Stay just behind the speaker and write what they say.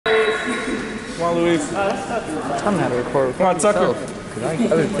Come on, Luis. I'm how to record. Come on, Tucker. Cause I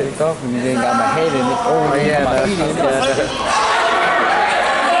was take off and you ain't got my head in it. Oh yeah, my feet in it.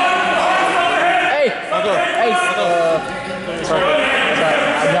 Hey, hey.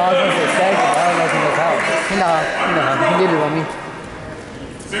 No, I was gonna say second. I don't know if he knows how. He did it on me.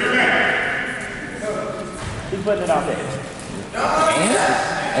 He's putting it out there.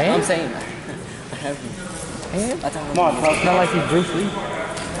 And? I'm saying that. And? Come on, it's not like he's Bruce Lee.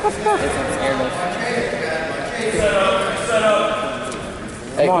 I'm scared of.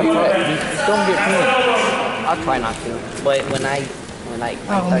 Hey, don't get me. I'll try not to. But when I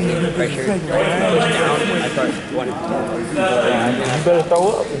start getting the pressure, push down, I start wanting to throw up. You better throw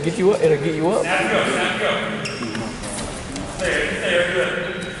up. It'll get you up. It'll get you up. Stay good.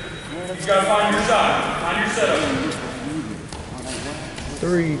 You gotta find your shot. Find your setup.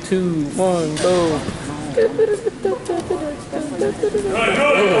 3, 2, 1, go. Good.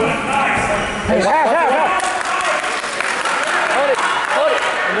 Hey, wow.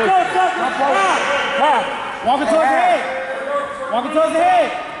 Walking towards the head. Walking towards the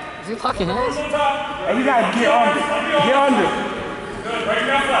head. Is he locking hands? Hey, you gotta get under. Get under. Good. Break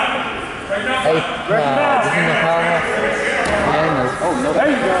down flat. Break down Hey, flat. this is no power half. Yeah, I know. Oh, no. There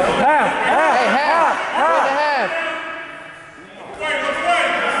you go. Half. Hey, half. Where's the half?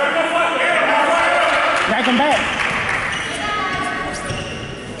 Back him back.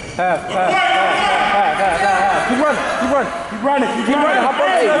 Half. Keep running. Keep running. Hop up.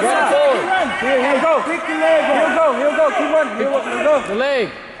 Hey, run forward. Here you go. Kick the leg. He'll go. Keep running. He'll go. The leg.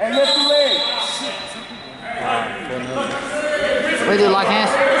 And lift the leg. Wait, do you lock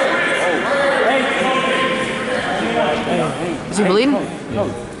hands? Is he bleeding? No.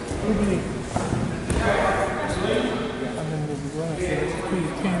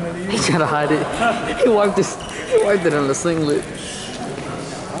 He's trying to hide it. He wiped it on the singlet.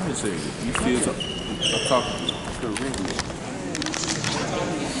 I'm just saying, you feel something. I'm talking to the ring.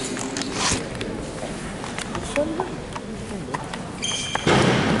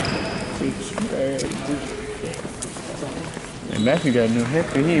 And Matthew got a new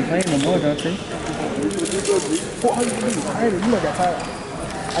haircut. He ain't playing no more, don't he? What are you doing? You might got tired.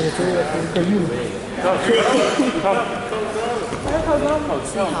 I just tell you that because you. No,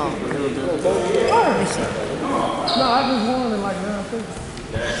 I just won in like 9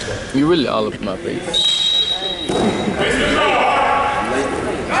 seconds. You really all up in my face.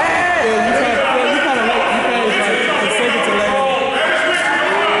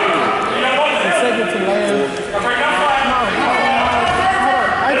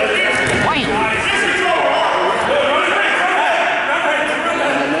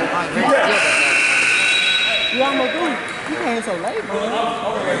 So late, man.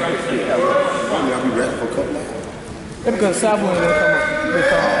 I'll be ready for a couple of hours. That's because South Wind didn't come up.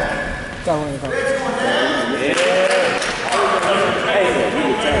 South Wind didn't come up. Hey,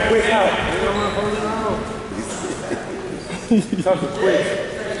 quick out. Something quick.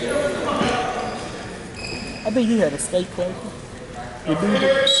 I think he had a steak plate. The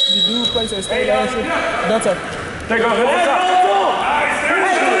dude place at steak last year. That's a. There you go. Hit the top.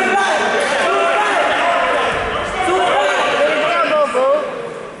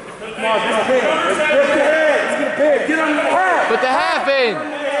 Get on the half. Put the half in.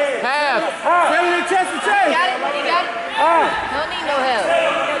 Half. Tell him to chest to chest. You got it? Don't need no help.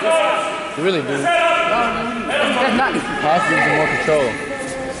 You really do. That's not. Half gives you more control.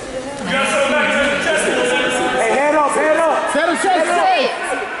 You got some back.